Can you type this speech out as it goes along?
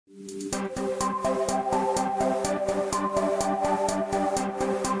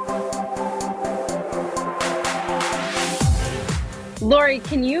Lori,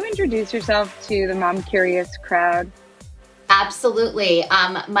 can you introduce yourself to the Mom Curious crowd? Absolutely.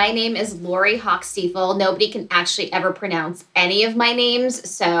 My name is Lori Hoch Stiefel. Nobody can actually ever pronounce any of my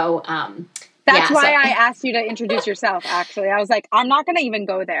names. So That's why I asked you to introduce yourself, actually. I was like, I'm not going to even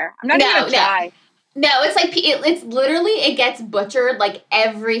go there. I'm not even going to try. No, it's like, it's literally, it gets butchered like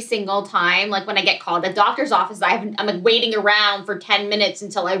every single time. Like when I get called at the doctor's office, I'm like waiting around for 10 minutes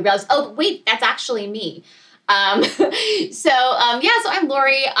until I realize, oh, wait, that's actually me. So I'm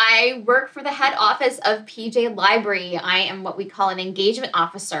Lori. I work for the head office of PJ Library. I am what we call an engagement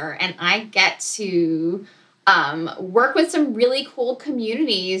officer, and I get to work with some really cool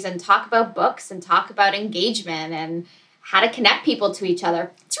communities and talk about books and talk about engagement and how to connect people to each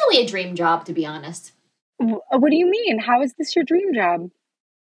other. It's really a dream job, to be honest. What do you mean? How is this your dream job?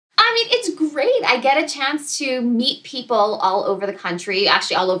 I mean, it's great. I get a chance to meet people all over the country,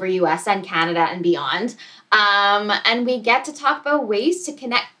 actually all over US and Canada and beyond. And we get to talk about ways to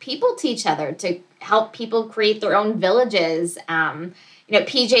connect people to each other, to help people create their own villages.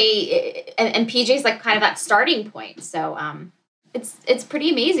 PJ and PJ's like kind of that starting point. So it's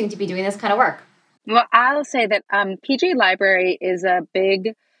pretty amazing to be doing this kind of work. Well, I'll say that PJ Library is a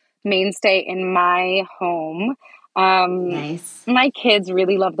big mainstay in my home. Nice. My kids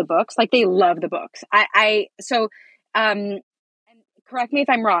really love the books. Like, they love the books. And correct me if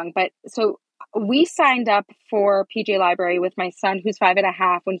I'm wrong, but so we signed up for PJ Library with my son, who's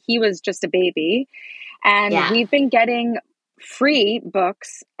 5.5, when he was just a baby. And we've been getting free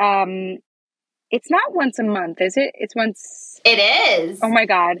books. It's not once a month, is it? It's once. It is. Oh my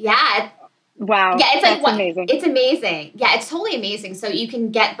God. Yeah. Wow. Yeah, it's like amazing. It's amazing. Yeah, it's totally amazing. So you can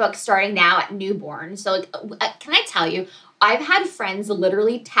get books starting now at newborn. So can I tell you, I've had friends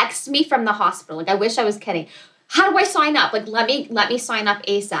literally text me from the hospital. Like, I wish I was kidding. How do I sign up? Like, let me sign up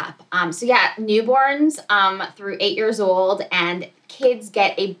ASAP. Newborns through 8 years old, and kids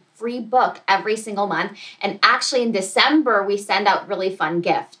get a free book every single month. And actually in December, we send out really fun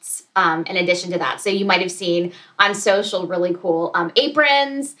gifts in addition to that. So you might have seen on social really cool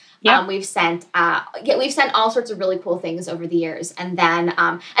aprons. Yep. We've sent all sorts of really cool things over the years. And then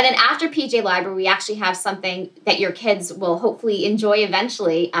after PJ Library, we actually have something that your kids will hopefully enjoy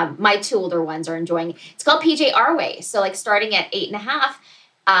eventually. My 2 older ones are enjoying. It's called PJ Our Way. So like starting at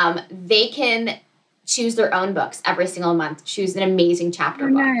 8.5, they can choose their own books every single month. Choose an amazing chapter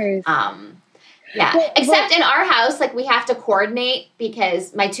book. Nice. Except in our house, like, we have to coordinate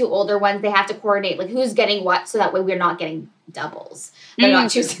because my 2 older ones, they have to coordinate like who's getting what, so that way we're not getting doubles. They're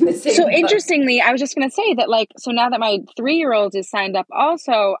not choosing the same. So book. Interestingly, I was just going to say that, like, so now that my 3-year-old is signed up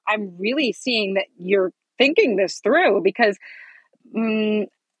also, I'm really seeing that you're thinking this through, because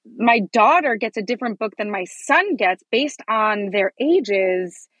my daughter gets a different book than my son gets based on their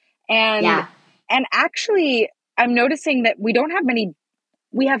ages. And actually, I'm noticing that we don't have many.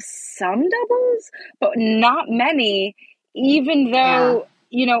 We have some doubles, but not many, even though,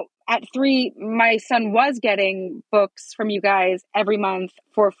 at 3, my son was getting books from you guys every month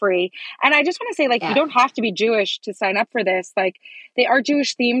for free. And I just want to say, like, you don't have to be Jewish to sign up for this. Like, they are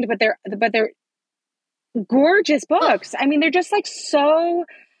Jewish themed, but they're gorgeous books. I mean, they're just like so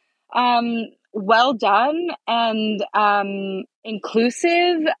well done and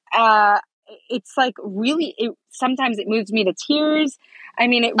inclusive. It's like really, sometimes it moves me to tears. I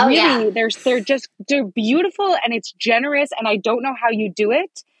mean, they're beautiful, and it's generous, and I don't know how you do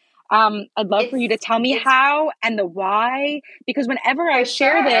it. I'd love for you to tell me how and the why, because whenever I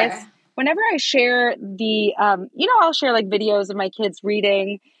share the, I'll share like videos of my kids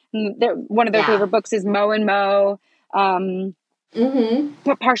reading. One of their favorite books is Mo and Mo.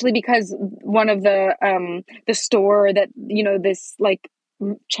 But partially because one of the store that, this like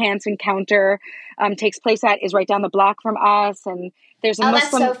chance encounter takes place at is right down the block from us, and there's a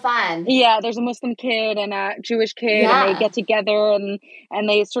Muslim. That's so fun. Yeah, there's a Muslim kid and a Jewish kid, and they get together and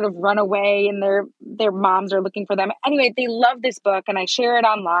they sort of run away, and their moms are looking for them. Anyway, they love this book, and I share it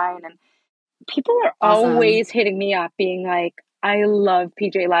online, and people are always hitting me up being like, I love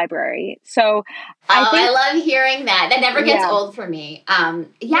PJ Library. So I love hearing that. That never gets old for me.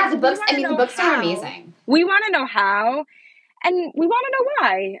 The books, the books are amazing. We want to know how, and we want to know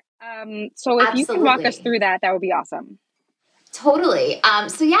why. So if you can walk us through that would be awesome. Totally.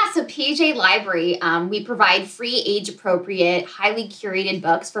 So PJ Library, we provide free, age-appropriate, highly curated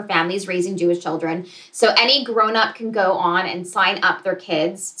books for families raising Jewish children. So any grown-up can go on and sign up their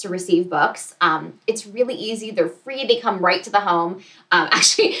kids to receive books. It's really easy. They're free. They come right to the home.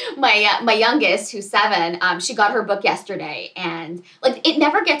 Actually, my youngest, who's 7, she got her book yesterday, and like, it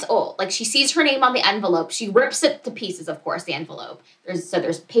never gets old. Like, she sees her name on the envelope. She rips it to pieces, of course, the envelope.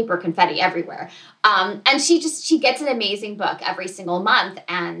 There's paper confetti everywhere. And she gets an amazing book. every single month.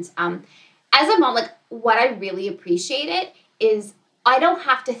 And as a mom, like what I really appreciate it is I don't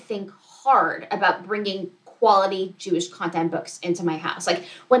have to think hard about bringing quality Jewish content books into my house. Like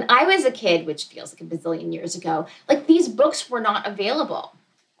when I was a kid, which feels like a bazillion years ago, like these books were not available.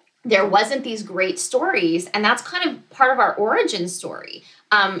 There wasn't these great stories, and that's kind of part of our origin story.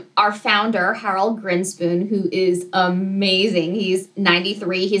 Our founder, Harold Grinspoon, who is amazing. He's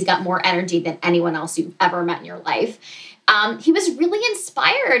 93. He's got more energy than anyone else you've ever met in your life. He was really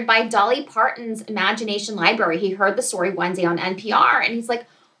inspired by Dolly Parton's Imagination Library. He heard the story one day on NPR, and he's like,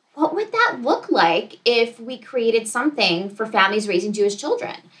 what would that look like if we created something for families raising Jewish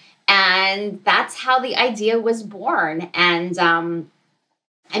children? And that's how the idea was born. And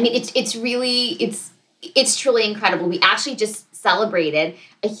I mean, it's truly incredible. We actually just celebrated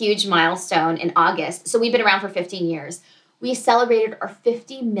a huge milestone in August. So we've been around for 15 years. We celebrated our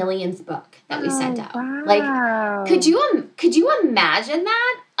 50 millionth book that we sent out. Wow. Like, could you imagine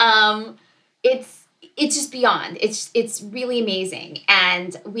that? It's just beyond. It's really amazing.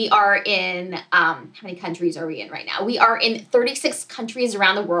 And we are in, how many countries are we in right now? We are in 36 countries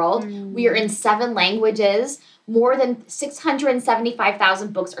around the world. We are in 7 languages. More than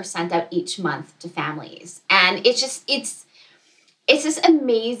 675,000 books are sent out each month to families. And it's this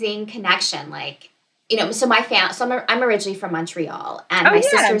amazing connection. Like, you know, so I'm originally from Montreal, and my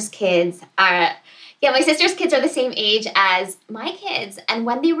sister's kids are, my sister's kids are the same age as my kids. And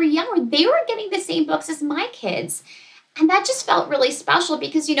when they were younger, they were getting the same books as my kids. And that just felt really special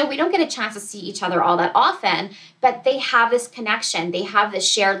because, you know, we don't get a chance to see each other all that often, but they have this connection. They have this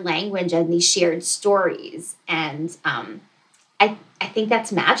shared language and these shared stories. And I think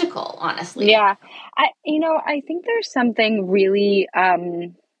that's magical, honestly. Yeah. I think there's something really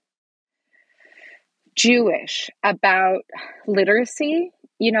Jewish about literacy.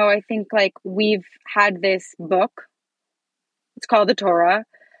 You know, I think like we've had this book, it's called the Torah,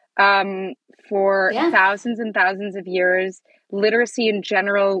 for thousands and thousands of years. Literacy in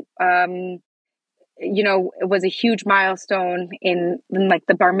general, you know, it was a huge milestone in like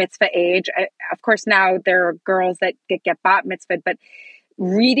the bar mitzvah age. Of course, now there are girls that get bat mitzvahed, but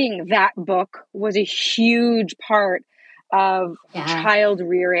reading that book was a huge part of child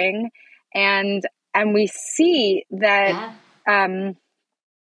rearing. And we see that, you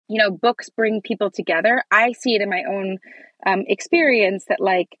know, books bring people together. I see it in my own experience that,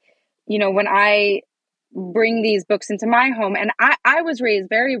 like, you know, when I bring these books into my home, and I was raised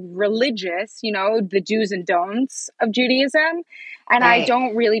very religious, you know, the do's and don'ts of Judaism, and I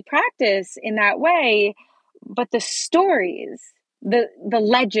don't really practice in that way, but the stories, the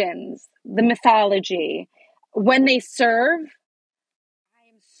legends, the mythology, when they serve, I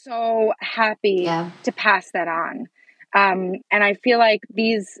am so happy to pass that on. And I feel like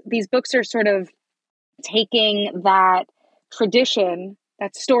these books are sort of taking that tradition,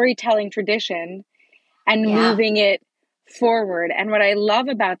 that storytelling tradition, and moving it forward. And what I love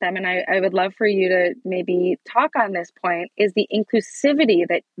about them, and I would love for you to maybe talk on this point, is the inclusivity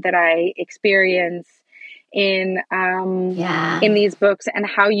that I experience in these books, and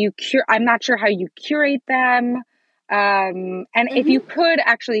how you I'm not sure how you curate them. And if you could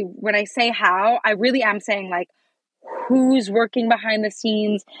actually, when I say how, I really am saying like, who's working behind the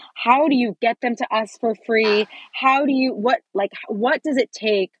scenes? How do you get them to us for free? How do you, what does it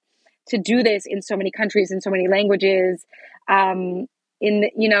take to do this in so many countries, in so many languages? I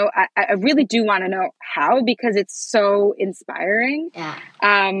really do want to know how, because it's so inspiring.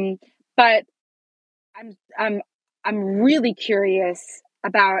 But I'm really curious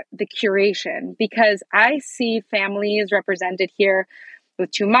about the curation, because I see families represented here with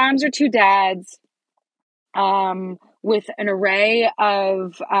 2 moms or 2 dads, with an array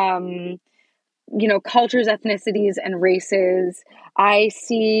of, cultures, ethnicities, and races. I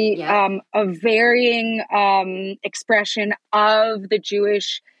see a varying expression of the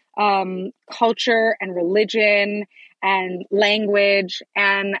Jewish culture and religion and language.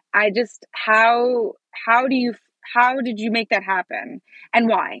 And I just, how did you make that happen, and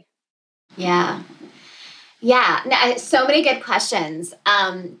why? So many good questions.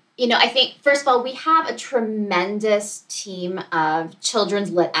 I think, first of all, we have a tremendous team of children's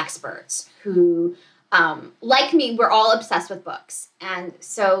lit experts who, like me, we're all obsessed with books. And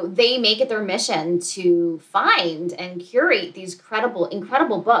so they make it their mission to find and curate these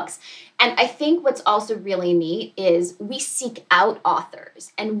incredible books. And I think what's also really neat is we seek out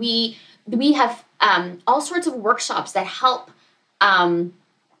authors, and we have all sorts of workshops that help authors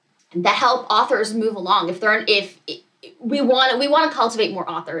move along. we want to cultivate more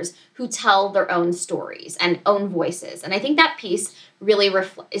authors who tell their own stories and own voices. And I think that piece really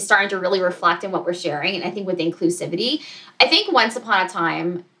is starting to really reflect in what we're sharing. And I think with inclusivity, I think once upon a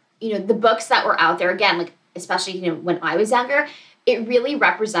time, the books that were out there, again, like, especially, when I was younger, it really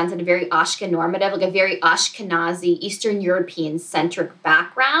represented a very Ashkenormative, like a very Ashkenazi, Eastern European centric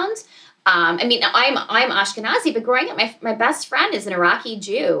background. I'm Ashkenazi, but growing up, my best friend is an Iraqi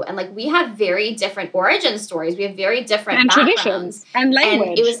Jew, and like we have very different origin stories. We have very different traditions and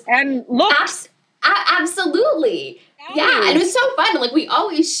language and looks. Absolutely, yeah, and it was so fun. Like we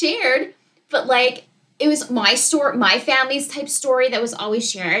always shared, but like it was my story, my family's type story that was always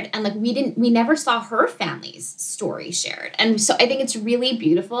shared, and like we never saw her family's story shared, and so I think it's really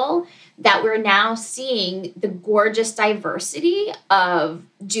beautiful that we're now seeing the gorgeous diversity of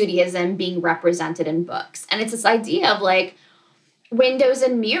Judaism being represented in books. And it's this idea of like windows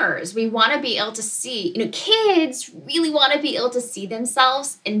and mirrors. We want to be able to see, kids really want to be able to see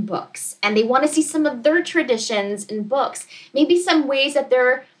themselves in books, and they want to see some of their traditions in books, maybe some ways that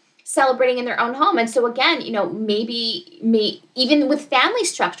they're celebrating in their own home. And so again, maybe even with family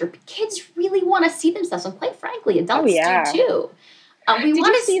structure, kids really want to see themselves. And quite frankly, adults do too. Did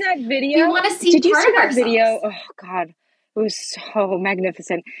you see that video? We want to see part of ourselves. Video? Oh God, it was so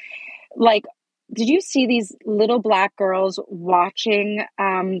magnificent. Like, did you see these little black girls watching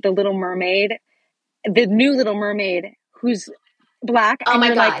the Little Mermaid, the new Little Mermaid, who's black? Oh my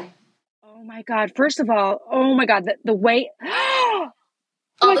God! Like, oh my God! First of all, oh my God, the way. Oh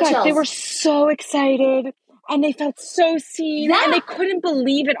my God! Chills. They were so excited. And they felt so seen, and they couldn't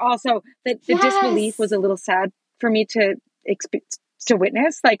believe it. Also, that the disbelief was a little sad for me to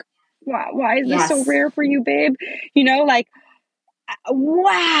witness. Like, why is this so rare for you, babe? Like,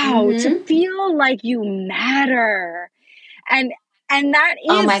 wow, to feel like you matter, and that is,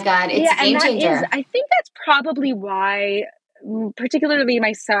 oh my God, it's a game changer. I think that's probably why, particularly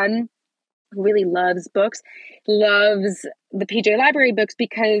my son, who really loves books, loves the PJ Library books,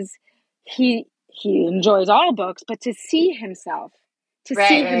 because he enjoys all books, but to see himself,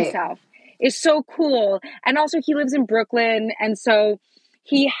 is so cool. And also he lives in Brooklyn, and so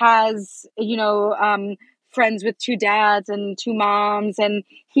he has, friends with two dads and two moms, and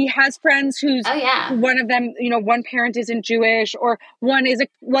he has friends who's one of them, one parent isn't Jewish, or one is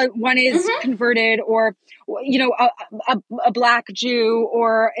converted, or a black Jew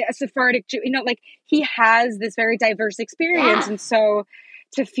or a Sephardic Jew. Like, he has this very diverse experience, and so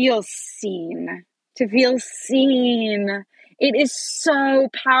to feel seen, it is so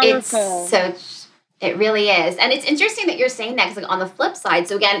powerful. It really is. And it's interesting that you're saying that, because like on the flip side,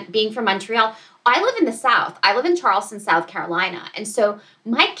 so again, being from Montreal, I live in the South. I live in Charleston, South Carolina. And so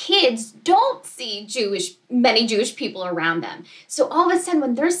my kids don't see many Jewish people around them. So all of a sudden,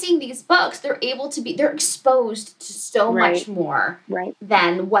 when they're seeing these books, they're exposed to so much more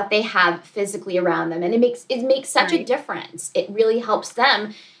than what they have physically around them. And it makes such a difference. It really helps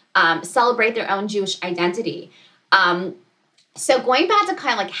them celebrate their own Jewish identity. So going back to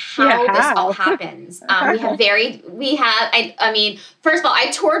kind of like how this all happens, first of all,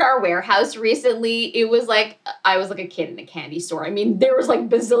 I toured our warehouse recently. It was like, I was like a kid in a candy store. I mean, there was like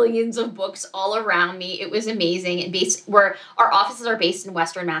bazillions of books all around me. It was amazing. Where our offices are based in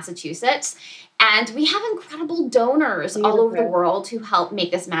Western Massachusetts. And we have incredible donors all over the world who help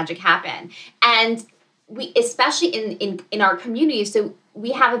make this magic happen. And we, especially in our community, so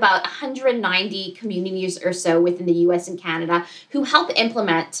we have about 190 communities or so within the US and Canada who help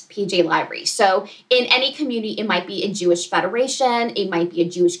implement PJ Library. So in any community, it might be a Jewish federation, it might be a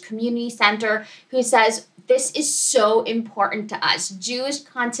Jewish community center who says, this is so important to us. Jewish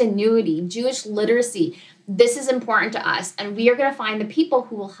continuity, Jewish literacy, this is important to us, and we are going to find the people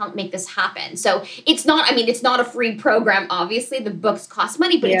who will help make this happen. So it's not a free program, obviously. The books cost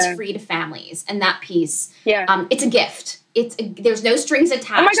money, but it's free to families, and that piece, it's a gift. There's no strings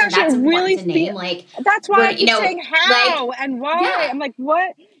attached. Oh my gosh, that's really to name. That's why I keep saying how and why. Yeah. I'm like,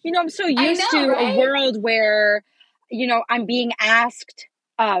 what? I'm so used to a world where, I'm being asked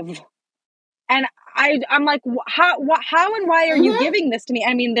of, and I'm like, how and why are you giving this to me?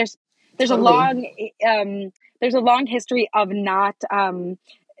 I mean, there's a long history of not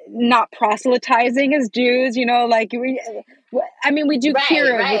proselytizing as Jews. We do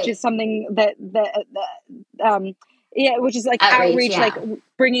Kira, which is something that which is like outreach, like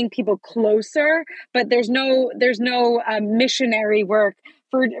bringing people closer. But there's no missionary work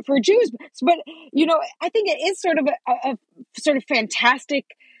for Jews. But I think it is sort of a sort of fantastic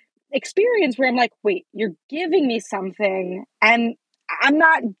experience where I'm like, wait, you're giving me something, and I'm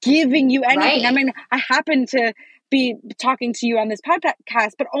not giving you anything. I mean, I happen to be talking to you on this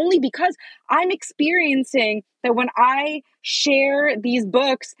podcast, but only because I'm experiencing that when I share these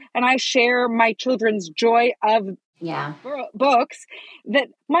books and I share my children's joy of books, that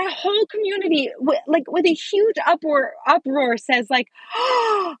my whole community, with a huge uproar says like,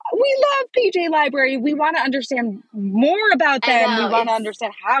 oh, we love PJ Library. We want to understand more about them. We want to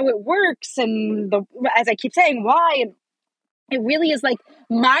understand how it works. And as I keep saying, why. And it really is like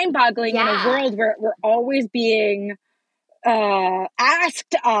mind-boggling in a world where we're always being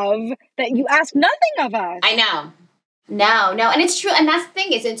asked of that you ask nothing of us. I know. No. And it's true. And that's the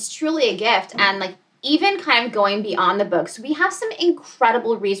thing is it's truly a gift. And like, even kind of going beyond the books, we have some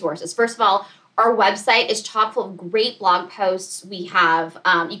incredible resources. First of all, our website is chock full of great blog posts. We have,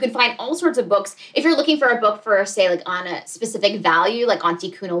 you can find all sorts of books. If you're looking for a book for, say, like on a specific value, like on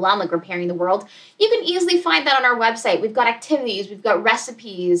Tikkun Olam, like repairing the world, you can easily find that on our website. We've got activities, we've got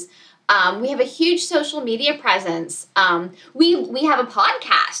recipes. We have a huge social media presence. We have a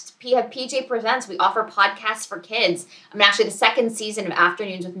podcast. PJ Presents. We offer podcasts for kids. I mean, actually, the second season of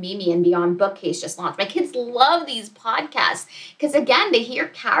Afternoons with Mimi and Beyond Bookcase just launched. My kids love these podcasts because, again, they hear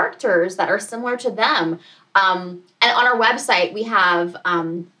characters that are similar to them. And on our website, we have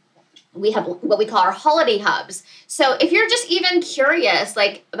what we call our holiday hubs. So if you're just even curious,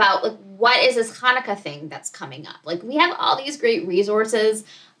 like about like what is this Hanukkah thing that's coming up, like we have all these great resources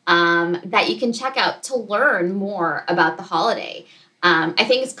that you can check out to learn more about the holiday. I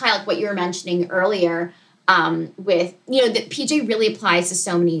think it's kind of like what you were mentioning earlier with, that PJ really applies to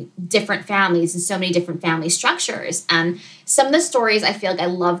so many different families and so many different family structures. And some of the stories I feel like I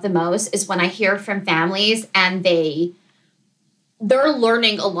love the most is when I hear from families and they're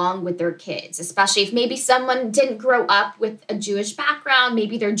learning along with their kids, especially if maybe someone didn't grow up with a Jewish background,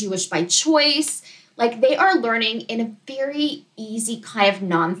 maybe they're Jewish by choice. Like they are learning in a very easy kind of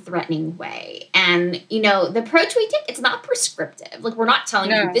non-threatening way. And, the approach we take, it's not prescriptive. Like we're not telling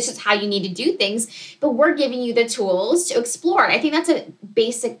you this is how you need to do things, but we're giving you the tools to explore. And I think that's a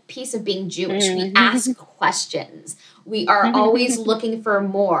basic piece of being Jewish. We ask questions. We are always looking for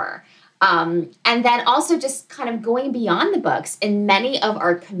more. And then also just kind of going beyond the books. In many of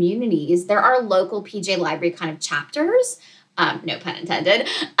our communities, there are local PJ Library kind of chapters, no pun intended,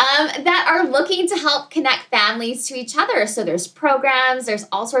 that are looking to help connect families to each other. So there's programs, there's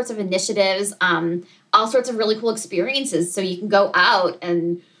all sorts of initiatives, all sorts of really cool experiences. So you can go out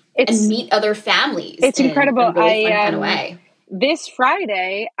and meet other families. It's incredible. In a really fun kind of way. This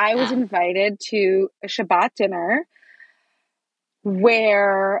Friday, I was invited to a Shabbat dinner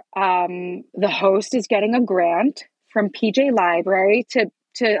where the host is getting a grant from PJ Library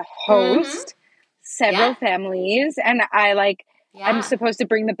to host several families, and I'm supposed to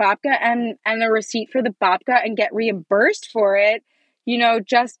bring the babka and the receipt for the babka and get reimbursed for it,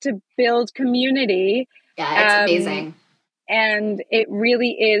 just to build community. Yeah, it's amazing. And it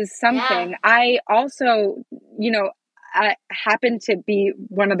really is something. I also, I happen to be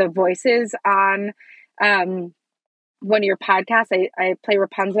one of the voices on one of your podcasts. I play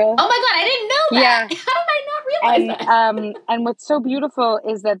Rapunzel. Oh my God, I didn't know that. Yeah. How did I not realize that? And what's so beautiful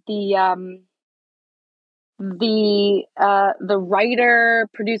is that the writer,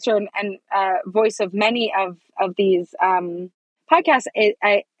 producer, and voice of many of these podcasts,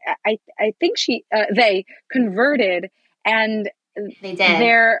 I think they converted, and they did.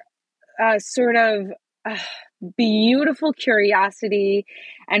 Their sort of beautiful curiosity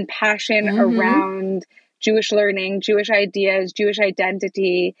and passion around Jewish learning, Jewish ideas, Jewish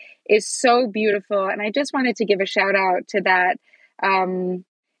identity is so beautiful. And I just wanted to give a shout out to that, to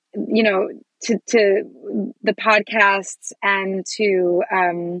the podcasts and to,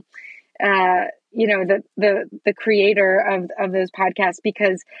 the creator of those podcasts,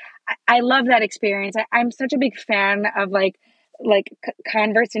 because I love that experience. I'm such a big fan of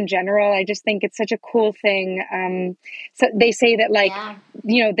converts in general. I just think it's such a cool thing. So they say that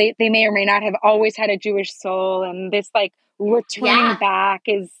they may or may not have always had a Jewish soul, and this returning back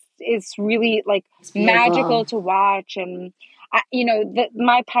is really magical to watch. And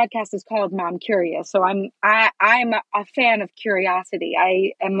my podcast is called Mom Curious, so I'm a fan of curiosity.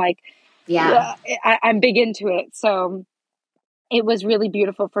 I am I'm big into it. So it was really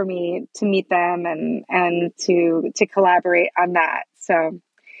beautiful for me to meet them and to collaborate on that. So,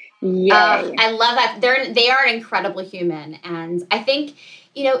 yay. I love that. They are an incredible human. And I think,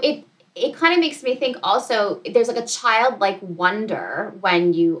 it kind of makes me think also there's a childlike wonder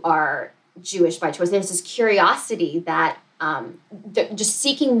when you are Jewish by choice. There's this curiosity that just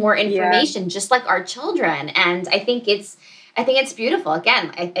seeking more information, just like our children. And I think it's beautiful.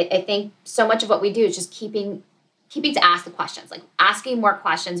 Again, I think so much of what we do is just keeping to ask the questions, asking more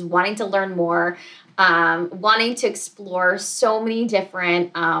questions, wanting to learn more. wanting to explore so many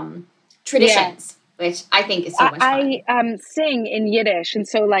different traditions, which I think is so much fun. I sing in Yiddish, and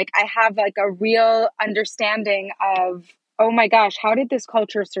so like I have like a real understanding of, oh my gosh, how did this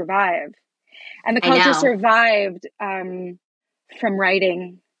culture survive? And the I culture know. survived from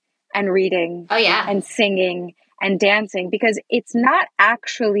writing and reading Oh, yeah. and singing and dancing, because it's not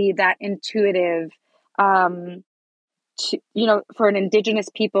actually that intuitive, for an indigenous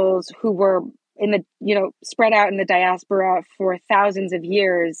peoples who were in the, spread out in the diaspora for thousands of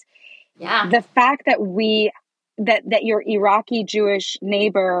years. Yeah. The fact that that your Iraqi Jewish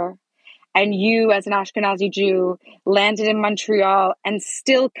neighbor and you as an Ashkenazi Jew landed in Montreal and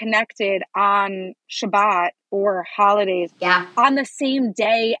still connected on Shabbat or holidays Yeah. on the same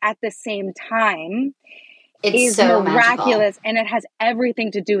day at the same time It's is so magical. miraculous, and it has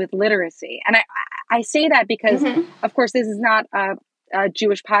everything to do with literacy. And I say that because, Mm-hmm. of course, this is not a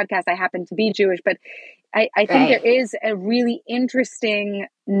Jewish podcast. I happen to be Jewish, but I think there Right. is a really interesting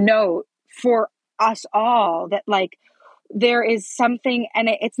note for us all that like there is something, and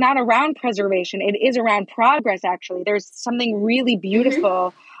it's not around preservation, it is around progress. Actually, there's something really Mm-hmm.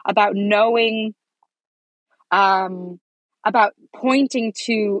 beautiful about knowing, about pointing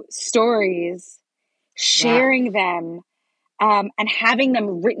to stories, Yeah. sharing them, and having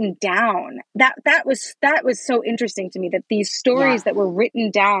them written down. That was so interesting to me, that these Yeah. stories that were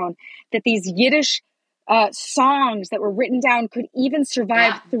written down, that these Yiddish songs that were written down could even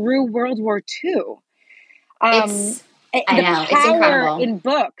survive Yeah. through World War II. It's, I The know, it's power incredible. in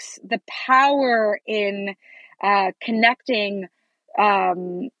books, the power in connecting,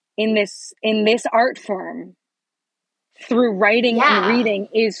 in this art form through writing and Yeah. reading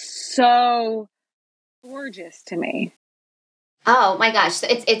is so gorgeous to me. Oh my gosh. So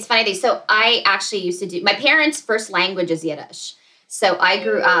it's funny. So I actually used to do, my parents' first language is Yiddish. So I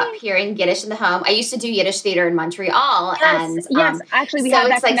grew up hearing Yiddish in the home. I used to do Yiddish theater in Montreal. Yes, And yes. Actually, we so have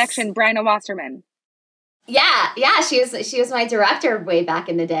it's that like, connection. Bryna Wasserman. yeah, she was my director way back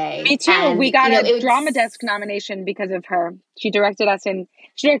in the day. Me too. And We got a it drama was, desk nomination because of her. She directed us in.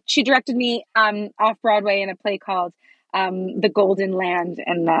 She directed me off Broadway in a play called The Golden Land,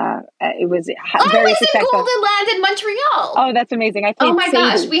 and it was I very was in successful. Golden Land in Montreal. Oh, that's amazing! I Oh played my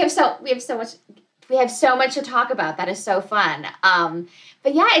gosh, Sadie. we have so much to talk about. That is so fun.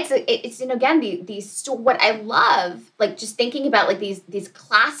 But yeah, it's again what I love, like just thinking about like these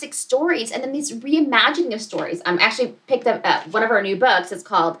classic stories and then these reimagining of stories. I'm actually picked up one of our new books. It's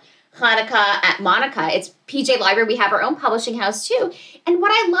called Hannuka at Monica. It's PJ Library. We have our own publishing house too. And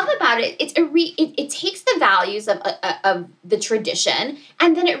what I love about it, it takes the values of the tradition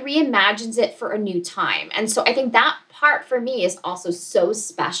and then it reimagines it for a new time. And so I think that part for me is also so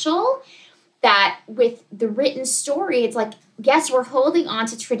special, that with the written story, it's like, yes, we're holding on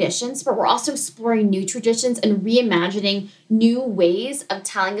to traditions, but we're also exploring new traditions and reimagining new ways of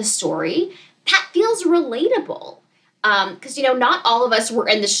telling a story that feels relatable. Because, not all of us were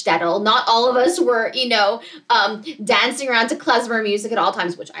in the shtetl. Not all of us were, dancing around to klezmer music at all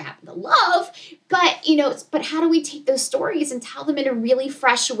times, which I happen to love. But how do we take those stories and tell them in a really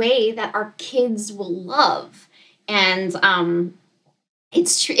fresh way that our kids will love? And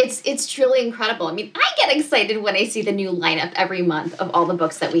it's truly incredible. I mean, I get excited when I see the new lineup every month of all the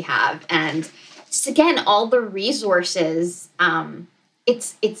books that we have, and just again all the resources.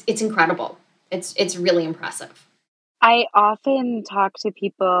 It's incredible. It's really impressive. I often talk to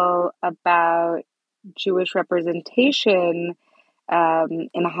people about Jewish representation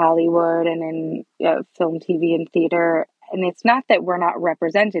in Hollywood and in film, TV, and theater. And it's not that we're not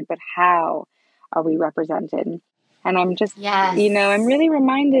represented, but how are we represented? And I'm just, I'm Yes. really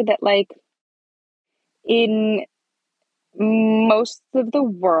reminded that, like, in most of the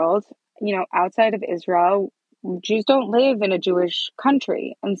world, outside of Israel, Jews don't live in a Jewish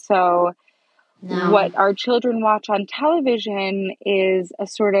country. And so No. what our children watch on television is a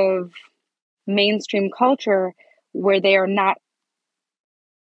sort of mainstream culture where they are not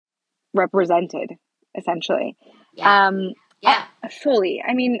represented, essentially. Yeah. Yeah. Fully.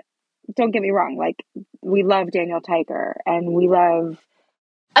 I mean, don't get me wrong. Like, we love Daniel Tiger, and Of we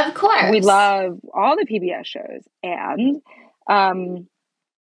course. love all the PBS shows, and the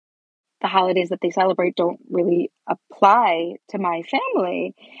holidays that they celebrate don't really apply to my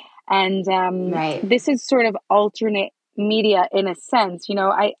family. And Right. this is sort of alternate media in a sense.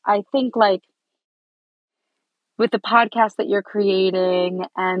 I think, like, with the podcast that you're creating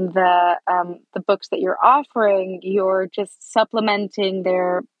and the books that you're offering, you're just supplementing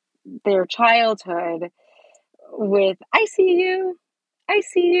their childhood with, I see you,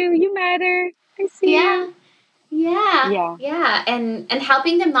 you matter, I see Yeah. you. Yeah. And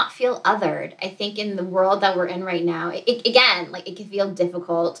helping them not feel othered. I think in the world that we're in right now, again, like it can feel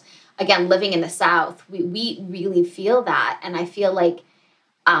difficult. Again, living in the South, we really feel that, and I feel like,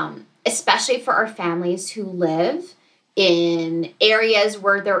 especially for our families who live in areas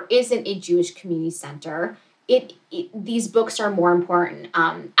where there isn't a Jewish community center, these books are more important.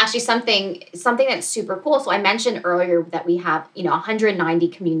 Actually, something that's super cool. So I mentioned earlier that we have 190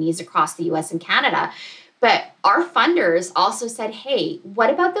 communities across the U.S. and Canada. But our funders also said, hey,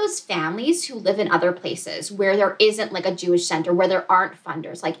 what about those families who live in other places where there isn't like a Jewish center, where there aren't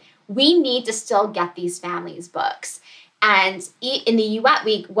funders? Like, we need to still get these families books. And in the U.S.,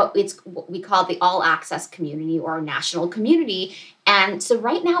 what we call the all access community or national community. And so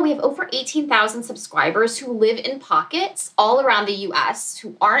right now we have over 18,000 subscribers who live in pockets all around the U.S.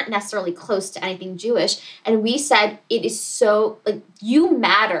 who aren't necessarily close to anything Jewish. And we said, it is so, like, you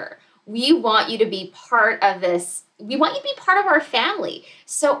matter. We want you to be part of this. We want you to be part of our family.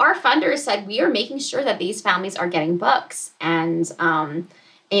 So our funders said, we are making sure that these families are getting books, and and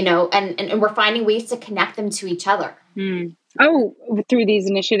we're finding ways to connect them to each other. Oh, through these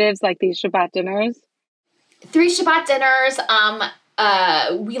initiatives, like these Shabbat dinners? Through Shabbat dinners,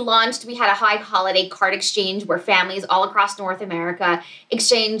 we had a high holiday card exchange where families all across North America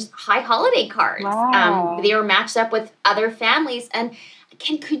exchanged high holiday cards. Wow. They were matched up with other families. And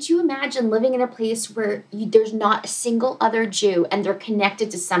could you imagine living in a place where there's not a single other Jew and they're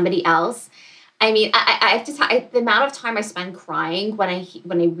connected to somebody else? I mean, I have to tell you, the amount of time I spend crying when I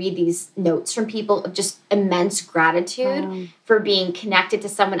read these notes from people of just immense gratitude for being connected to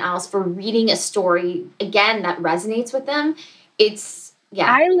someone else, for reading a story, again, that resonates with them. It's,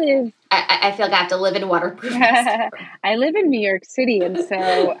 yeah. I feel like I have to live in waterproof. I live in New York City, and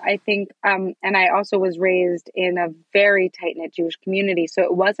so I think, and I also was raised in a very tight-knit Jewish community, so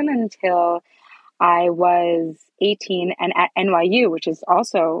it wasn't until I was 18 and at NYU, which is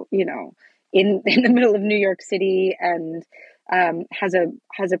also, in the middle of New York City, and has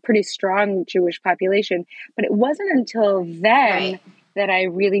a pretty strong Jewish population. But it wasn't until then that I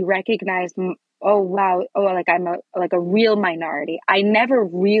really recognized, oh wow, like I'm a real minority. I never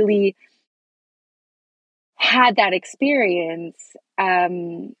really had that experience,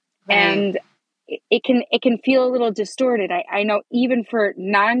 and it can feel a little distorted. I know even for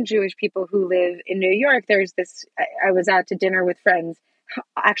non-Jewish people who live in New York, there's this. I was out to dinner with friends.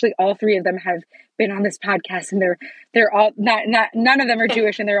 Actually, all three of them have been on this podcast, and they're all none of them are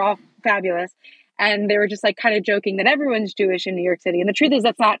Jewish, and they're all fabulous. And they were just like kind of joking that everyone's Jewish in New York City, and the truth is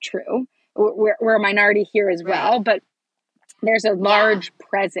that's not true. We're a minority here as well, but there's a large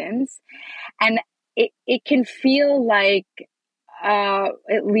presence, and it can feel like,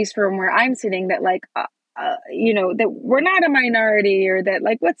 at least from where I'm sitting, that like that we're not a minority, or that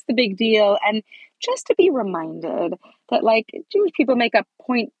like what's the big deal, and just to be reminded that like Jewish people make up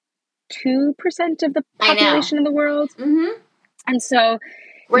 0.2% of the population in the world. And so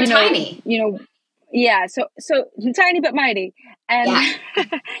we're tiny. So tiny but mighty. And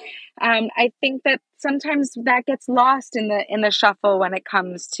I think that sometimes that gets lost in the shuffle when it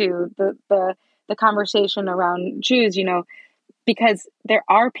comes to the conversation around Jews, because there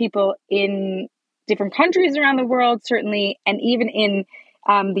are people in different countries around the world, certainly, and even in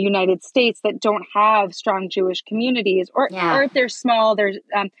the United States, that don't have strong Jewish communities, or if they're small, they're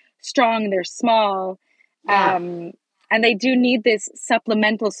strong, they're small, and they do need this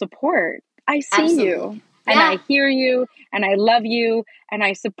supplemental support. I see you, and I hear you, and I love you, and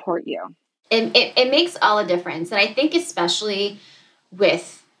I support you. It makes all a difference, and I think especially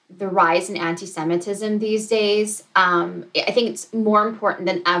with the rise in anti-Semitism these days, I think it's more important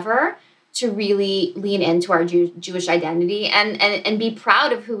than ever to really lean into our Jewish identity and be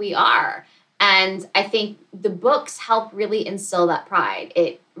proud of who we are. And I think the books help really instill that pride.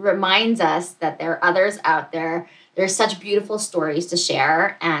 It reminds us that there are others out there. There's such beautiful stories to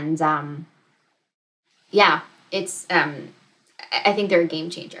share. And it's I think they're a game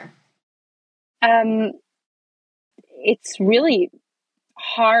changer. It's really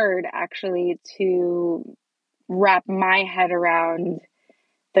hard, actually, to wrap my head around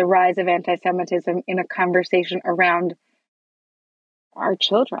the rise of anti-Semitism in a conversation around our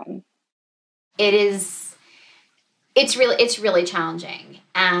children. It's really challenging.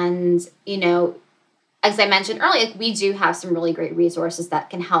 And, as I mentioned earlier, we do have some really great resources that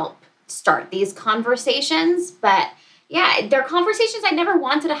can help start these conversations. But they're conversations I never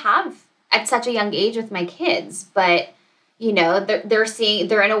wanted to have at such a young age with my kids. But,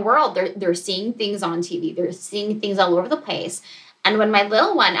 they're in a world, they're seeing things on TV, they're seeing things all over the place. And when my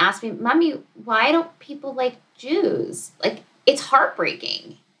little one asked me, Mommy, why don't people like Jews? Like, it's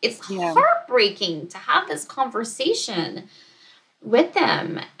heartbreaking. it's Yeah. heartbreaking to have this conversation with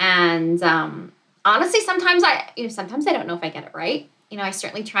them. And honestly, sometimes I don't know if I get it right. I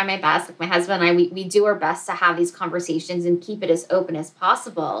certainly try my best. Like my husband and I, we do our best to have these conversations and keep it as open as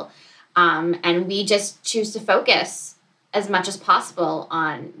possible. And we just choose to focus as much as possible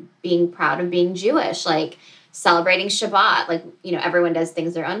on being proud of being Jewish, like celebrating Shabbat. Like, everyone does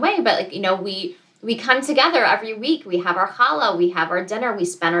things their own way, but like, we come together every week. We have our challah, we have our dinner, we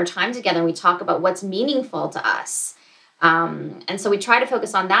spend our time together, and we talk about what's meaningful to us. And so we try to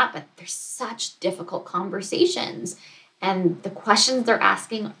focus on that, but there's such difficult conversations. And the questions they're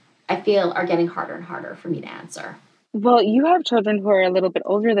asking, I feel, are getting harder and harder for me to answer. Well, you have children who are a little bit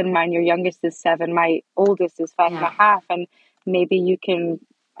older than mine. Your youngest is 7. My oldest is 5.5. And maybe you can,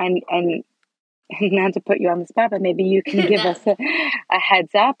 and not to put you on the spot, but maybe you can give us a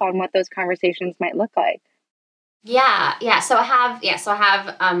heads up on what those conversations might look like. Yeah. So I have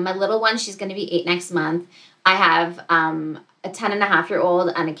my little one. She's going to be 8 next month. I have a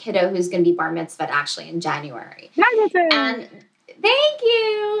 10-and-a-half-year-old and a kiddo who's going to be bar mitzvahed actually in January. And thank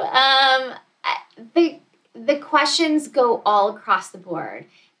you. The questions go all across the board.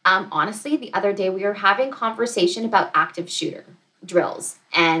 Honestly, the other day we were having conversation about active shooter drills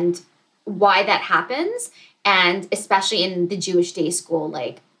and why that happens, and especially in the Jewish day school,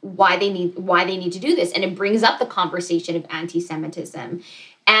 like why they need to do this, and it brings up the conversation of anti-Semitism.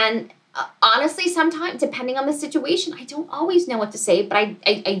 And honestly, sometimes, depending on the situation, I don't always know what to say, but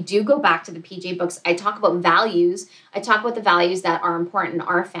I do go back to the PJ books. I talk about values. I talk about the values that are important in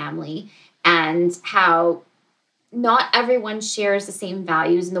our family and how not everyone shares the same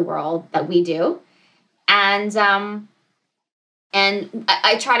values in the world that we do. And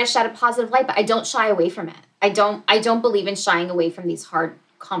I try to shed a positive light, but I don't shy away from it. I don't believe in shying away from these hard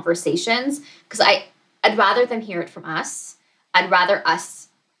conversations, because I'd rather them hear it from us. I'd rather us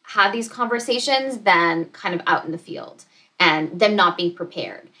have these conversations than kind of out in the field and them not being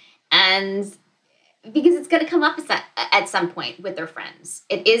prepared. And because it's going to come up at some point with their friends.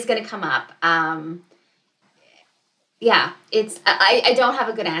 It is going to come up. I don't have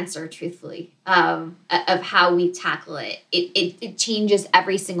a good answer, truthfully, of how we tackle it. It changes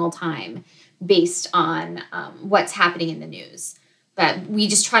every single time based on what's happening in the news. But we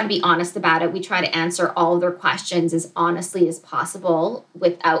just try to be honest about it. We try to answer all of their questions as honestly as possible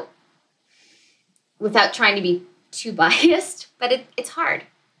without trying to be too biased. But it's hard.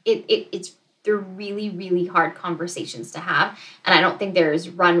 They're really, really hard conversations to have. And I don't think there's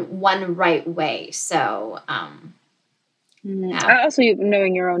one right way. So, Also,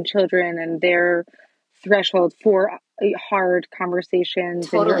 knowing your own children and their threshold for hard conversations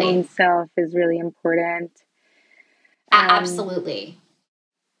totally. and your own self is really important. Absolutely.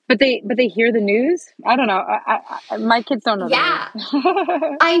 But they hear the news. I don't know. My kids don't know. Yeah, the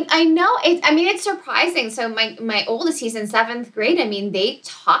news. I know. It's surprising. So my oldest, he's in 7th grade. I mean, they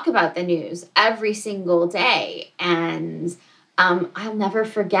talk about the news every single day, and I'll never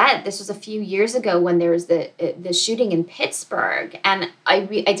forget. This was a few years ago when there was the shooting in Pittsburgh, and I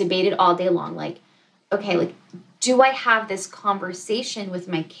debated all day long, like, okay, like, do I have this conversation with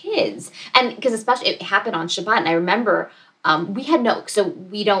my kids? And because especially it happened on Shabbat, and I remember. We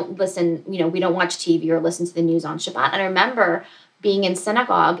don't listen, we don't watch TV or listen to the news on Shabbat. And I remember being in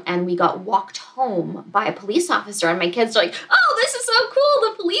synagogue and we got walked home by a police officer, and my kids are like, oh, this is so cool.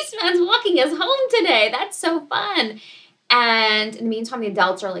 The policeman's walking us home today. That's so fun. And in the meantime, the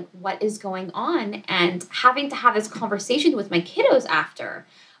adults are like, what is going on? And having to have this conversation with my kiddos after.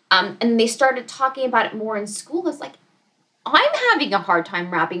 And they started talking about it more in school. It's like, I'm having a hard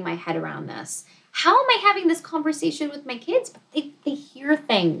time wrapping my head around this. How am I having this conversation with my kids? But they hear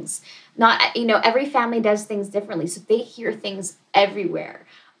things. Not, every family does things differently. So they hear things everywhere,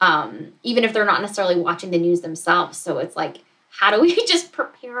 even if they're not necessarily watching the news themselves. So it's like, how do we just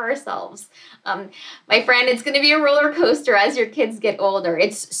prepare ourselves? My friend, it's going to be a roller coaster as your kids get older.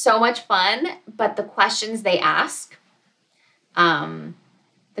 It's so much fun, but the questions they ask,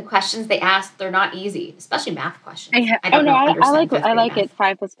 they're not easy, especially math questions. I like it.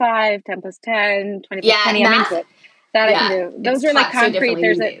 5 + 5, 10 + 10, 20 + 20. I'm into it. That I can do. Those are like concrete.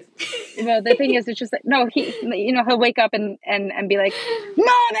 The thing is, it's just like, no, he'll wake up and be like,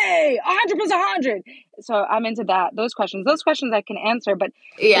 Mommy, 100 + 100. So I'm into that. Those questions I can answer. But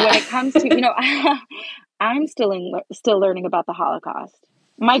when it comes to, I'm still learning about the Holocaust.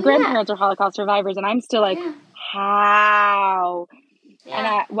 My grandparents are Holocaust survivors, and I'm still like, how?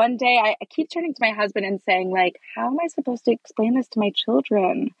 Yeah. And one day I keep turning to my husband and saying, like, how am I supposed to explain this to my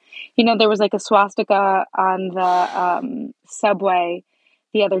children? There was like a swastika on the subway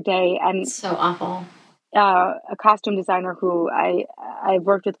the other day. And so awful. a costume designer who I've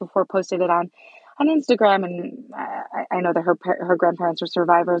worked with before posted it on Instagram, and I know that her grandparents are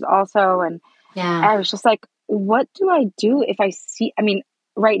survivors also, and Yeah. I was just like, what do I do if I see? I mean,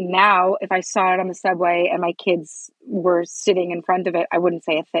 right now, if I saw it on the subway and my kids were sitting in front of it, I wouldn't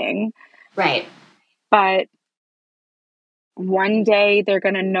say a thing. Right. But one day they're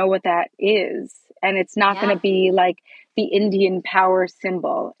going to know what that is. And it's not going Yeah. to be like the Indian power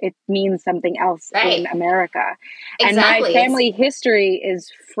symbol. It means something else in Right. America. And my Exactly. It's family history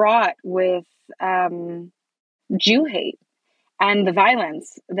is fraught with Jew hate and the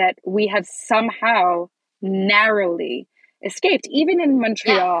violence that we have somehow narrowly escaped. yeah. Even in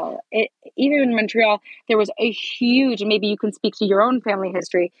Montreal, there was a huge. Maybe you can speak to your own family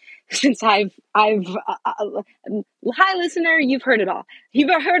history, since hi listener, you've heard it all. You've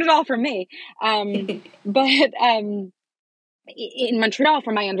heard it all from me. But in Montreal,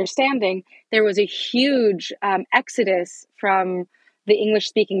 from my understanding, there was a huge exodus from the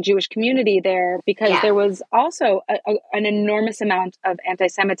English-speaking Jewish community there, because Yeah. there was also an enormous amount of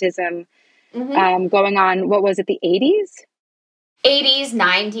anti-Semitism Mm-hmm. going on. What was it, the 80s? 80s,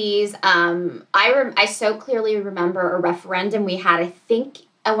 90s. I so clearly remember a referendum we had.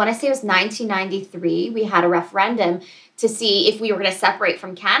 I want to say it was 1993. We had a referendum to see if we were going to separate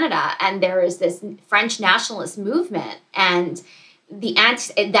from Canada, and there was this French nationalist movement, and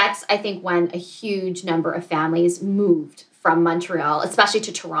that's, I think, when a huge number of families moved from Montreal, especially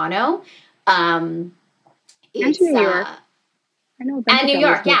to Toronto. And to It's New York. I know a bunch And of New families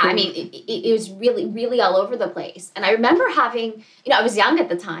York, yeah. moved I here. mean, it was really, really all over the place. And I remember having, I was young at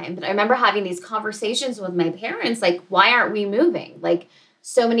the time, but I remember having these conversations with my parents, like, why aren't we moving? Like,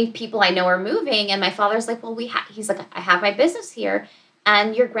 so many people I know are moving. And my father's like, well, he's like, I have my business here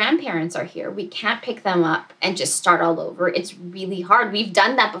and your grandparents are here. We can't pick them up and just start all over. It's really hard. We've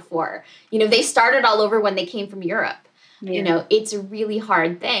done that before. They started all over when they came from Europe. Yeah. It's a really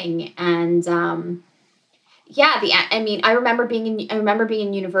hard thing. And, yeah, I remember being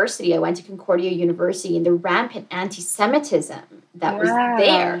in university. I went to Concordia University, and the rampant anti-Semitism that was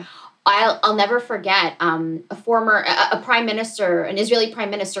there. Wow. I'll never forget. A prime minister, an Israeli prime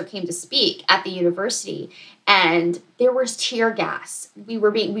minister, came to speak at the university, and there was tear gas. We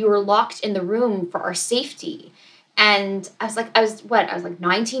were locked in the room for our safety, and I was like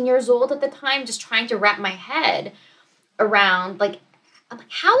 19 years old at the time, just trying to wrap my head around, like, I'm like,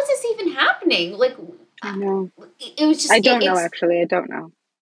 how is this even happening? Like, I know. it was just I don't know, it's actually. I don't know.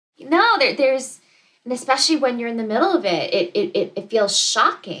 no there's and especially when you're in the middle of it feels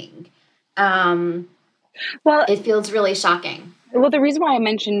shocking. Well, It feels really shocking. the reason why I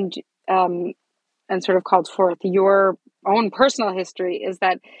mentioned and sort of called forth your own personal history is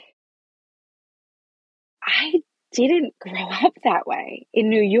that I didn't grow up that way. In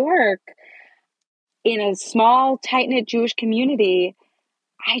New York, in a small, tight-knit Jewish community,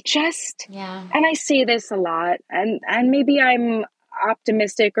 Yeah. and I see this a lot, and maybe I'm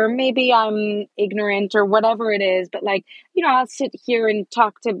optimistic, or maybe I'm ignorant, or whatever it is, but like, I'll sit here and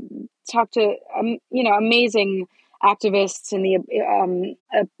talk to amazing activists in the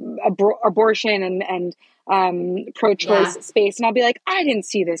abortion and pro-choice Yeah. space, and I'll be like, I didn't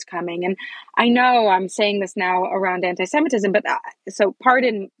see this coming. And I know I'm saying this now around anti-Semitism, but so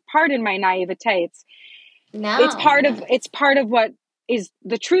pardon my naivete. It's No, part no. of it's part of what is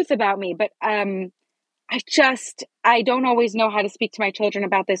the truth about me. But I don't always know how to speak to my children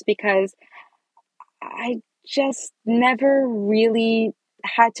about this, because I just never really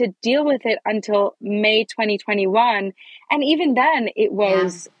had to deal with it until May 2021. And even then, it Yeah.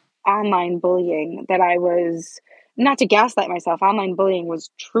 was online bullying that I was, not to gaslight myself, online bullying was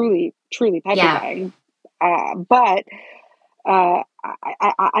truly, truly Yeah. petrifying. But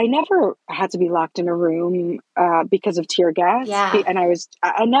I never had to be locked in a room because of tear gas, Yeah. and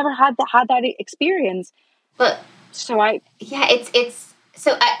I never had that experience. But So I yeah, it's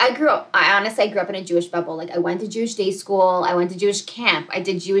so I grew up, I grew up in a Jewish bubble. Like, I went to Jewish day school, I went to Jewish camp, I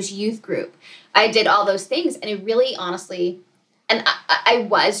did Jewish youth group, I did all those things, and it really, honestly, and I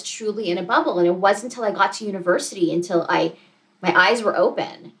was truly in a bubble. And it wasn't until I got to university until my eyes were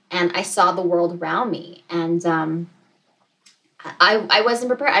open and I saw the world around me. And I wasn't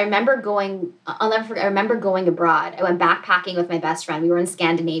prepared. I'll never forget, I remember going abroad. I went backpacking with my best friend. We were in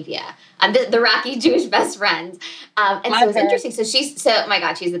Scandinavia. The Iraqi Jewish best friend. And so it love was her. interesting. Oh my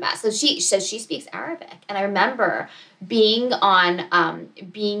God, she's the best. So she speaks Arabic. And I remember being on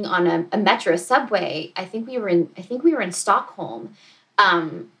a metro subway. I think we were in Stockholm.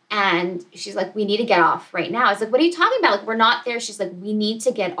 And she's like, we need to get off right now. I was like, what are you talking about? Like, we're not there. She's like, we need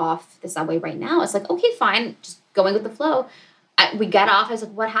to get off the subway right now. I was like, okay, fine. Just going with the flow. we got off. I was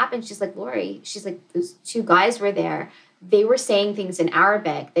like, what happened? She's like, Lori, she's like, those two guys were there. They were saying things in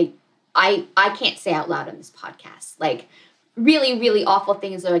Arabic that I can't say out loud on this podcast. Like really, really awful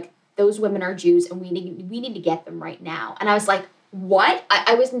things. They're like, those women are Jews and we need to get them right now. And I was like, what?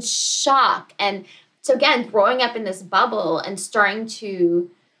 I was in shock. And so again, growing up in this bubble and starting to,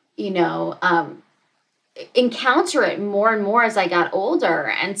 encounter it more and more as I got older.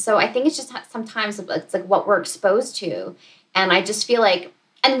 And so I think it's just sometimes it's like what we're exposed to. And I just feel like,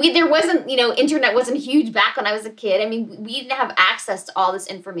 and there wasn't, internet wasn't huge back when I was a kid. I mean, we didn't have access to all this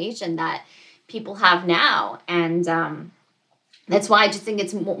information that people have now. And that's why I just think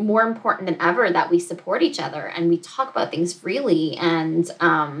it's more important than ever that we support each other and we talk about things freely and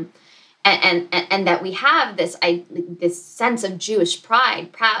that we have this sense of Jewish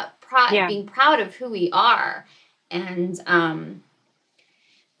pride, being proud of who we are. And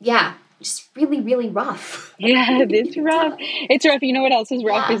just really, really rough. Yeah, it's rough. It's rough. You know what else is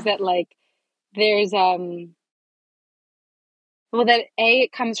rough is that like there's that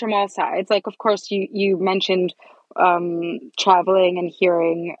it comes from all sides. Like of course you mentioned traveling and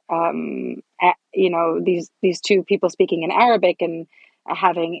hearing these two people speaking in Arabic and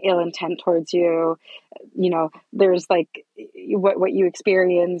having ill intent towards you. There's like what you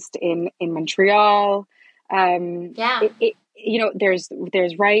experienced in Montreal. There's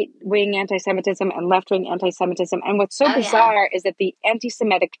right-wing anti-Semitism and left-wing anti-Semitism. And what's so bizarre is that the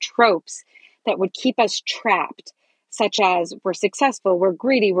anti-Semitic tropes that would keep us trapped, such as we're successful, we're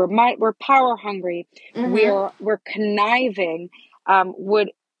greedy, we're power hungry, we're conniving, would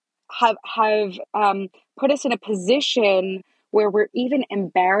have put us in a position where we're even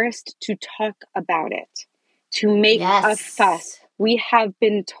embarrassed to talk about it, to make a fuss. We have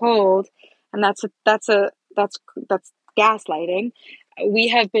been told, and that's gaslighting. We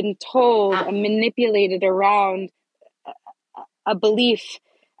have been told and manipulated around a belief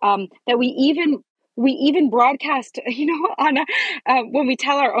that we even broadcast, on when we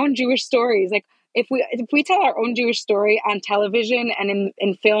tell our own Jewish stories. Like if we tell our own Jewish story on television and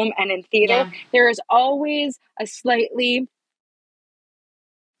in film and in theater, there is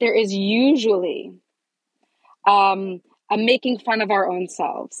usually a making fun of our own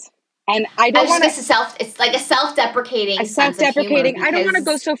selves. And I don't want to. It's like a self-deprecating. Self-deprecating. I don't want to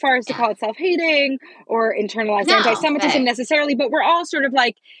go so far as to call it self-hating or internalized anti-Semitism necessarily, but we're all sort of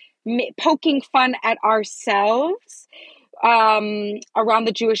like poking fun at ourselves around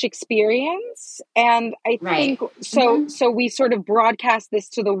the Jewish experience. And I think so. So we sort of broadcast this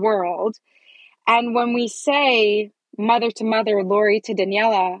to the world. And when we say mother to mother, Lori to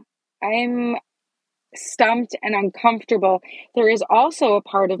Daniella, I'm stumped and uncomfortable. There is also a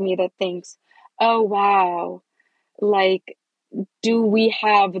part of me that thinks, oh, wow, like, do we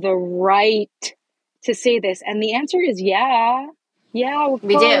have the right to say this? And the answer is yeah. Yeah, of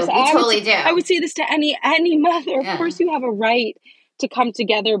we course. do. We totally do. I would say this to any mother. Of course, you have a right to come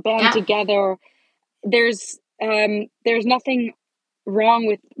together, band together. There's nothing wrong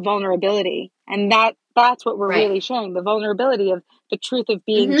with vulnerability, and that's what we're really showing, the vulnerability of the truth of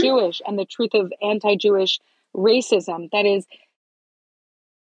being Jewish and the truth of anti-Jewish racism. That is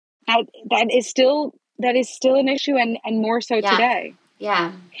still an issue, and more so today.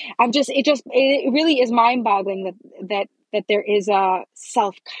 Yeah. It really is mind-boggling that there is a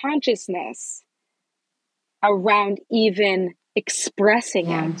self-consciousness around even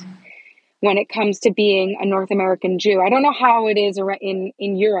expressing it when it comes to being a North American Jew. I don't know how it is in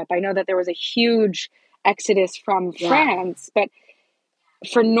Europe. I know that there was a huge exodus from France, but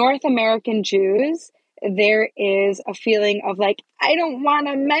for North American Jews, there is a feeling of like, I don't want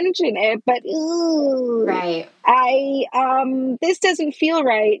to mention it, but this doesn't feel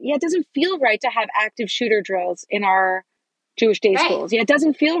right. Yeah, it doesn't feel right to have active shooter drills in our Jewish day schools. Yeah, it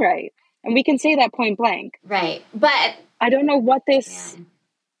doesn't feel right. And we can say that point blank. Right. But I don't know what this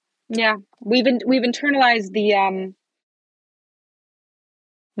we've internalized the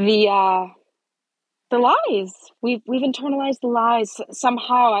lies. We've internalized the lies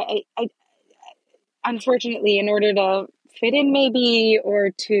somehow. I unfortunately, in order to fit in, maybe,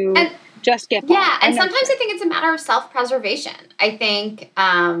 or to just get by. Yeah, and sometimes I think it's a matter of self-preservation. I think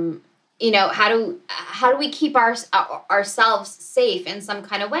how do we keep ourselves safe in some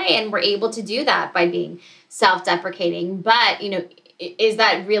kind of way, and we're able to do that by being self-deprecating. But is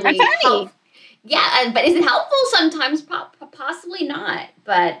that really helpful? Yeah, but is it helpful sometimes? Possibly not.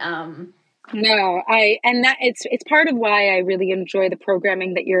 But no, it's part of why I really enjoy the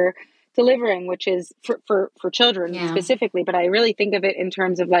programming that you're delivering, which is for children specifically. But I really think of it in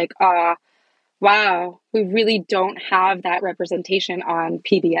terms of like Wow, we really don't have that representation on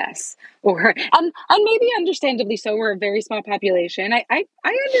PBS, and maybe understandably so. We're a very small population. I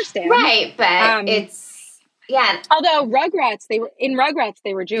understand. Right, but Um, it's yeah. Although Rugrats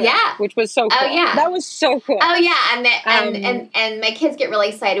they were Jewish, Yeah. which was so Oh cool. yeah. That was so cool. Oh yeah, and Um, my kids get really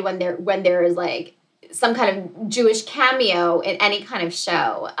excited when there is like some kind of Jewish cameo in any kind of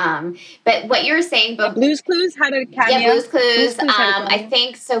show. But what you were saying, yeah, but Blue's Clues had a yeah, cameo. Blue's Clues. Blue's Clues had a I cameo.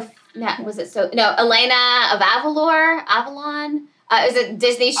 think so. No, was it so? No, Elena of Avalon. It was a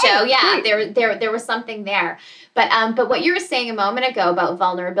Disney show. Oh, Yeah, great. there was something there. But what you were saying a moment ago about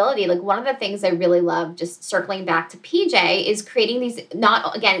vulnerability, like one of the things I really love, just circling back to PJ, is creating these.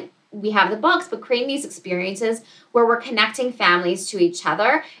 Not again, we have the books, but creating these experiences where we're connecting families to each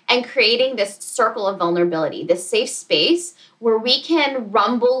other and creating this circle of vulnerability, this safe space where we can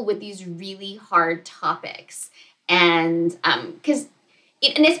rumble with these really hard topics. And because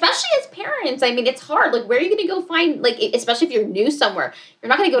and especially as parents, I mean, it's hard. Like, where are you going to go find, like, especially if you're new somewhere, you're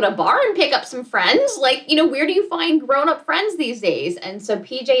not going to go to a bar and pick up some friends. Like, where do you find grown up friends these days? And so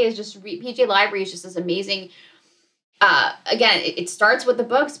PJ Library is just this amazing. Again, it starts with the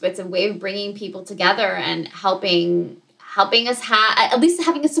books, but it's a way of bringing people together and helping us have at least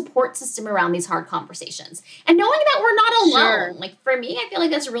having a support system around these hard conversations and knowing that we're not alone. Sure. Like for me, I feel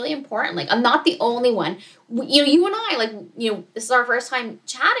like that's really important. Like I'm not the only one. You and I, like, this is our first time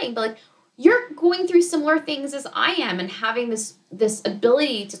chatting, but like you're going through similar things as I am, and having this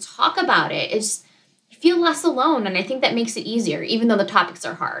ability to talk about it is, you feel less alone, and I think that makes it easier, even though the topics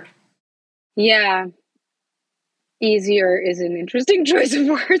are hard. Yeah. Easier is an interesting choice of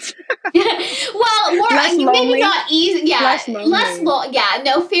words. Well, more Less maybe lonely. not easy. Yeah, Less lonely. Yeah,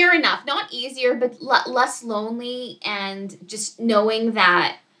 no, fair enough. Not easier, but less lonely, and just knowing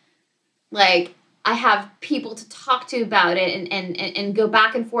that, like, I have people to talk to about it and go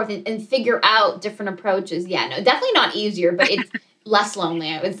back and forth and figure out different approaches. Yeah, no, definitely not easier, but it's less lonely,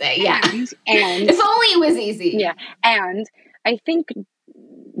 I would say. Yeah, And if only it was easy. Yeah, and I think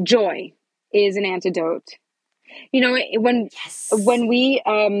joy is an antidote. When Yes. when we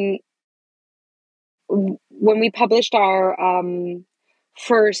published our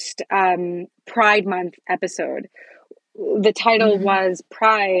first Pride Month episode, the title was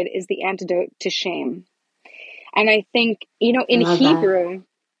 "Pride is the Antidote to Shame," and I think in Hebrew,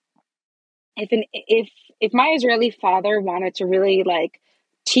 if my Israeli father wanted to really like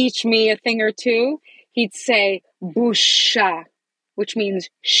teach me a thing or two, he'd say "busha," which means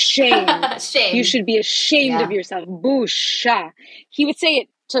shame. Shame. You should be ashamed of Yeah. yourself. Busha. He would say it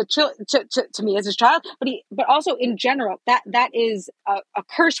to me as a child, but also in general. That is a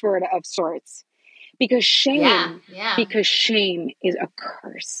curse word of sorts, because shame is a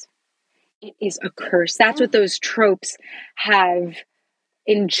curse. It is a curse. That's what those tropes have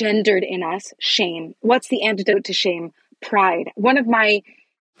engendered in us. Shame. What's the antidote to shame? Pride. One of my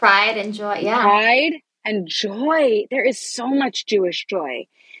Pride and joy. Yeah. Pride and joy. There is so much Jewish joy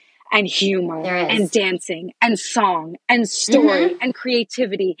and humor and dancing and song and story and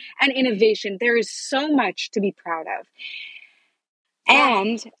creativity and innovation. There is so much to be proud of. Yeah.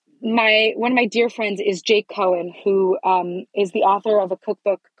 And one of my dear friends is Jake Cohen, who is the author of a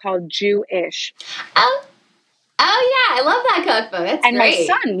cookbook called Jewish. Oh yeah, I love that cookbook. That's and great.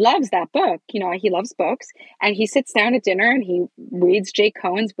 My son loves that book. He loves books, and he sits down at dinner and he reads Jake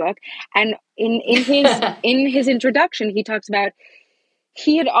Cohen's book. And in his introduction, he talks about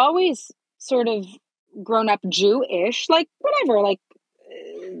he had always sort of grown up Jewish, like whatever, like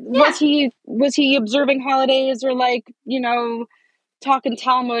was he observing holidays or like talking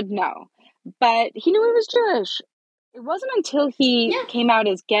Talmud? No, but he knew he was Jewish. It wasn't until he came out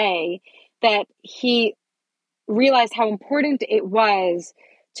as gay that he realized how important it was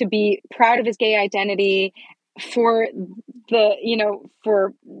to be proud of his gay identity, for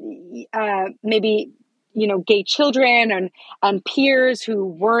maybe gay children and peers who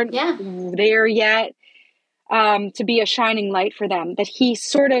weren't there yet, to be a shining light for them. That he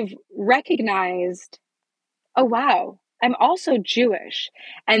sort of recognized, oh wow, I'm also Jewish,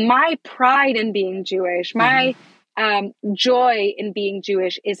 and my pride in being Jewish, my joy in being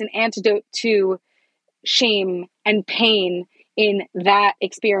Jewish is an antidote to shame and pain in that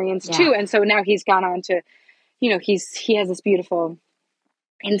experience too. And so now he's gone on to, he has this beautiful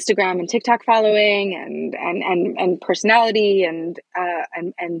Instagram and TikTok following and personality and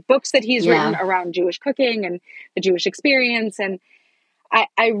books that he's written around Jewish cooking and the Jewish experience. And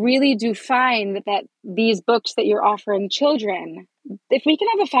I really do find that these books that you're offering children, if we can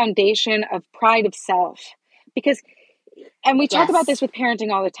have a foundation of pride of self, and we talk about this with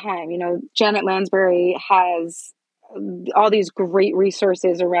parenting all the time. Janet Lansbury has all these great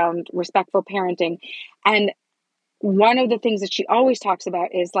resources around respectful parenting. And one of the things that she always talks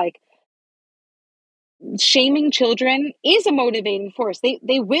about is like, shaming children is a motivating force.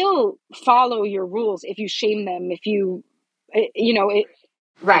 They will follow your rules if you shame them, if you,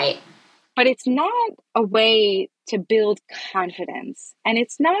 Right. but it's not a way to build confidence. And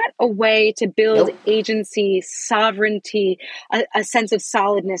it's not a way to build Nope. agency, sovereignty, a sense of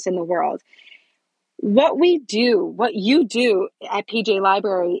solidness in the world. What you do at PJ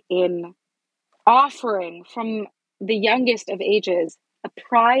Library in offering from the youngest of ages a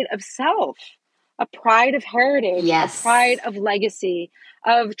pride of self, a pride of heritage, Yes. a pride of legacy,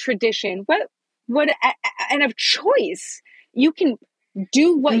 of tradition, and of choice. You can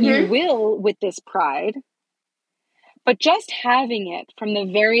do what you will with this pride, but just having it from the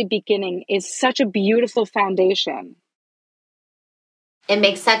very beginning is such a beautiful foundation. It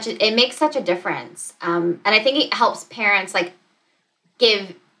makes such a difference, and I think it helps parents helps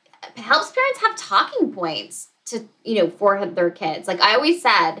parents have talking points to for their kids. Like I always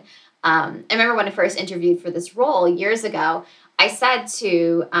said, I remember when I first interviewed for this role years ago, I said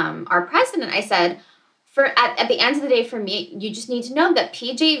to our president, I said, at the end of the day, for me, you just need to know that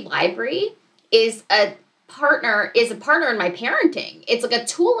PJ Library is a partner in my parenting. It's like a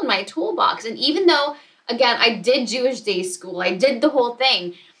tool in my toolbox. And even though, again, I did Jewish day school, I did the whole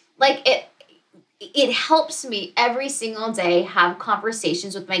thing, like it helps me every single day have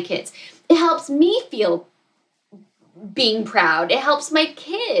conversations with my kids. It helps me feel being proud. It helps my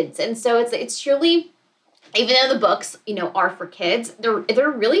kids. And so it's truly, even though the books, are for kids,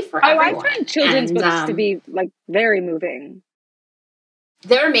 they're really for everyone. I find children's books to be like very moving.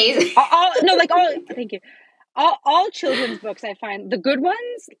 They're amazing. Thank you. All children's books, I find the good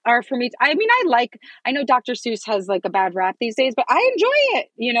ones are for me. I mean, I know Dr. Seuss has like a bad rap these days, but I enjoy it.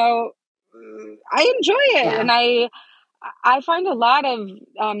 I enjoy it. Yeah. And I find a lot of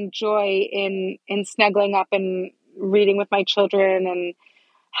joy in snuggling up and reading with my children and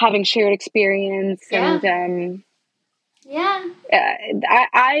having shared experience. Yeah. And yeah.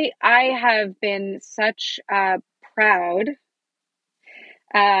 I have been such a proud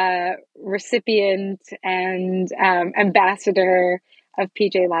recipient and ambassador of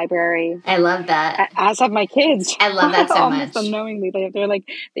PJ Library. I love that. As have my kids. I love that so almost much. unknowingly. They're like,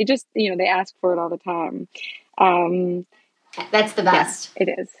 they just, they ask for it all the time. That's the best. Yeah,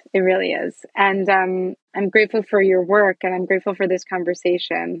 it is. It really is. And I'm grateful for your work, and I'm grateful for this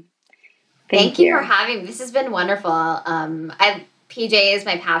conversation. Thank you for having me. This has been wonderful. PJ is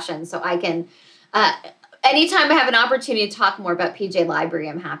my passion, so I can anytime I have an opportunity to talk more about PJ Library,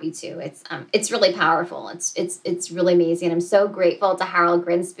 I'm happy to. It's really powerful. It's really amazing. I'm so grateful to Harold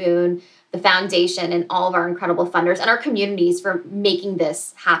Grinspoon, the foundation, and all of our incredible funders and our communities for making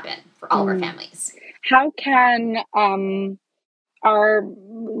this happen for all of our families. How can our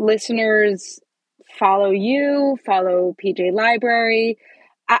listeners follow you, follow PJ Library?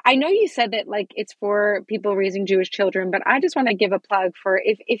 I know you said that like it's for people raising Jewish children, but I just want to give a plug for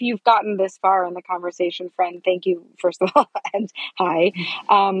if you've gotten this far in the conversation, friend, thank you, first of all, and hi.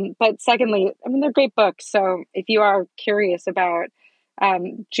 But secondly, I mean, they're great books. So if you are curious about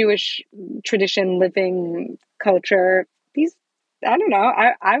Jewish tradition, living, culture, I don't know,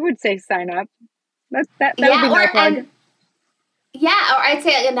 I would say sign up. That would be my plug. Yeah, or I'd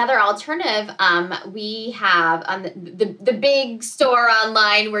say another alternative. We have the big store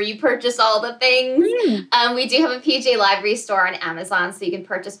online where you purchase all the things. We do have a PJ Library store on Amazon, so you can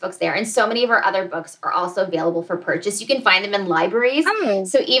purchase books there. And so many of our other books are also available for purchase. You can find them in libraries.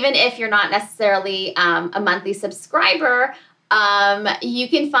 So even if you're not necessarily a monthly subscriber, you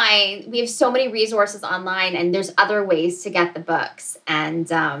can find, we have so many resources online, and there's other ways to get the books. And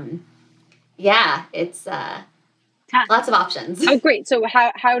it's lots of options. Oh, great! So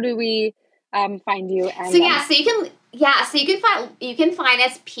how do we find you? And, so you can find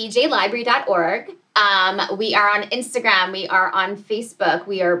us pjlibrary.org. We are on Instagram. We are on Facebook.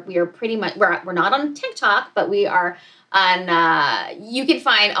 We are pretty much we're not on TikTok, but we are on. You can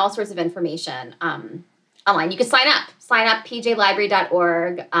find all sorts of information online. You can sign up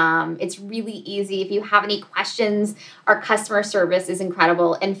pjlibrary.org. It's really easy. If you have any questions, our customer service is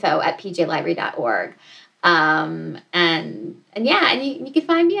incredible. info@pjlibrary.org. And you can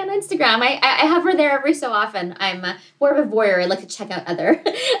find me on Instagram. I hover there every so often. I'm more of a voyeur. I like to check out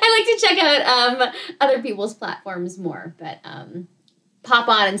other people's platforms more, but pop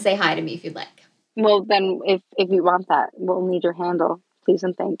on and say hi to me if you'd like. Well, then if you want that, we'll need your handle, please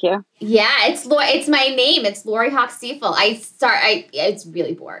and thank you. Yeah, it's my name. It's Lori Hoch Stiefel. It's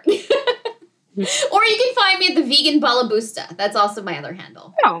really boring. Or you can find me at the Vegan Ballabusta. That's also my other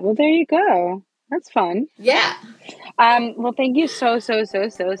handle. Oh, well, there you go. That's fun. Yeah. Well, thank you so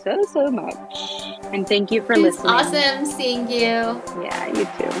much. And thank you for listening. It's awesome seeing you. Yeah, you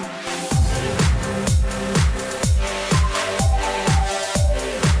too.